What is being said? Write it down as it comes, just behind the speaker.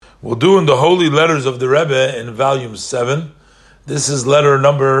We'll do in the Holy Letters of the Rebbe in volume 7. This is letter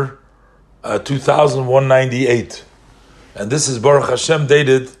number 2198. And this is Baruch Hashem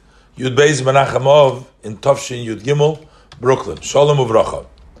dated Yud Beis Menachem Av in Tafshin Yud Gimel, Brooklyn. Shalom Uvracha.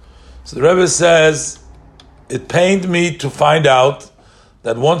 So the Rebbe says, it pained me to find out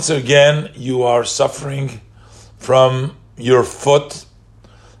that once again you are suffering from your foot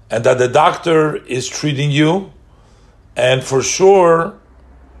and that the doctor is treating you, and for sure,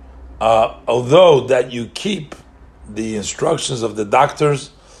 although that you keep the instructions of the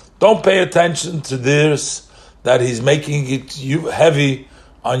doctors, don't pay attention to this, that he's making it heavy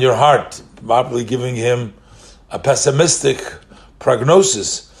on your heart, probably giving him a pessimistic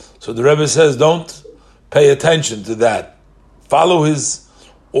prognosis. So the Rebbe says, don't pay attention to that. Follow his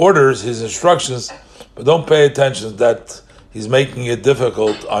orders, his instructions, but don't pay attention that he's making it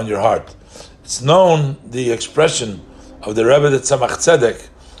difficult on your heart. It's known, the expression of the Rebbe, the Tzemach Tzedek,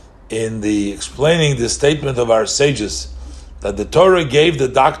 in the explaining the statement of our sages, that the Torah gave the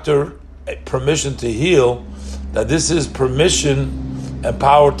doctor permission to heal, that this is permission and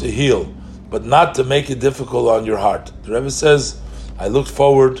power to heal, but not to make it difficult on your heart. The Rebbe says, I looked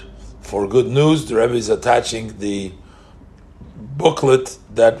forward for good news. The Rebbe is attaching the booklet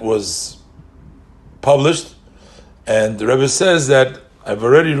that was published, and the Rebbe says that I've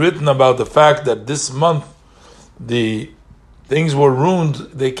already written about the fact that this month the things were ruined.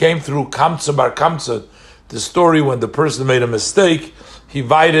 They came through Kamsa Bar Kamsa, the story when the person made a mistake. He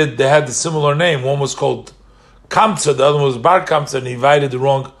invited, they had a similar name. One was called Kamsa, the other one was Bar Kamsa, and he invited the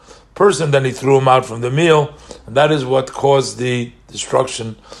wrong person. Then he threw him out from the meal, and that is what caused the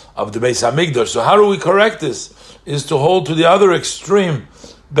destruction of the Beis Hamikdash. So how do we correct this? Is to hold to the other extreme,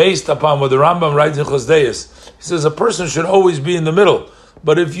 based upon what the Rambam writes in Chosdeus. He says a person should always be in the middle.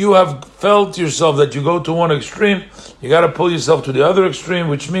 But if you have felt yourself that you go to one extreme, you got to pull yourself to the other extreme,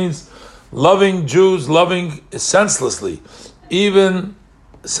 which means loving Jews, loving senselessly. Even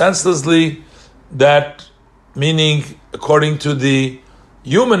senselessly, that meaning according to the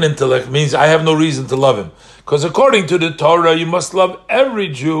human intellect means I have no reason to love him. Because according to the Torah, you must love every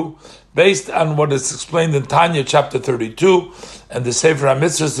Jew based on what is explained in Tanya chapter 32 and the Sefer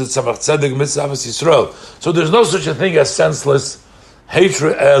HaMitzvahs, the Tzemach Tzedek Mitzvah Avos Yisrael. So there's no such a thing as senseless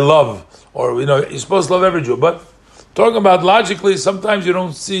hatred, love, or you're supposed to love every Jew. But talking about logically, sometimes you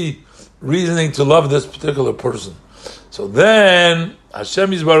don't see reasoning to love this particular person. So then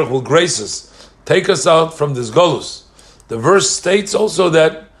Hashem Yisbarach will grace us, take us out from this golus. The verse states also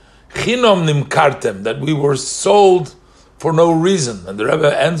that chinom nimkartem, that we were sold for no reason. And the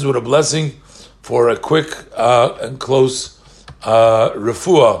Rebbe ends with a blessing for a quick and close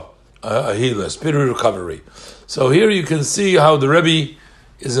refuah, a healer, spiritual recovery. So here you can see how the Rebbe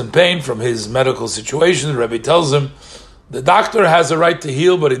is in pain from his medical situation. The Rebbe tells him, the doctor has a right to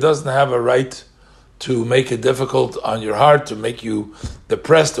heal, but he doesn't have a right to make it difficult on your heart, to make you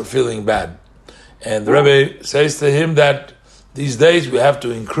depressed or feeling bad. And the Rebbe says to him that these days we have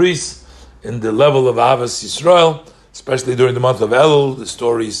to increase in the level of Avos Yisrael, especially during the month of Elul. The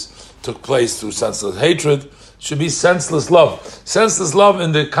stories took place through senseless hatred. It should be senseless love. Senseless love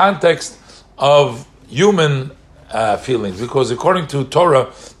in the context of human feelings, because according to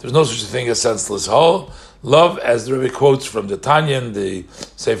Torah, there's no such a thing as senseless love, as the Rebbe quotes from the Tanya and the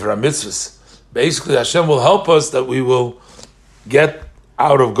Sefer HaMitzvahs. Basically, Hashem will help us that we will get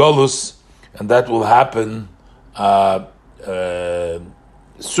out of Golus, and that will happen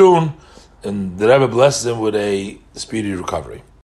soon, and the Rebbe blesses him with a speedy recovery.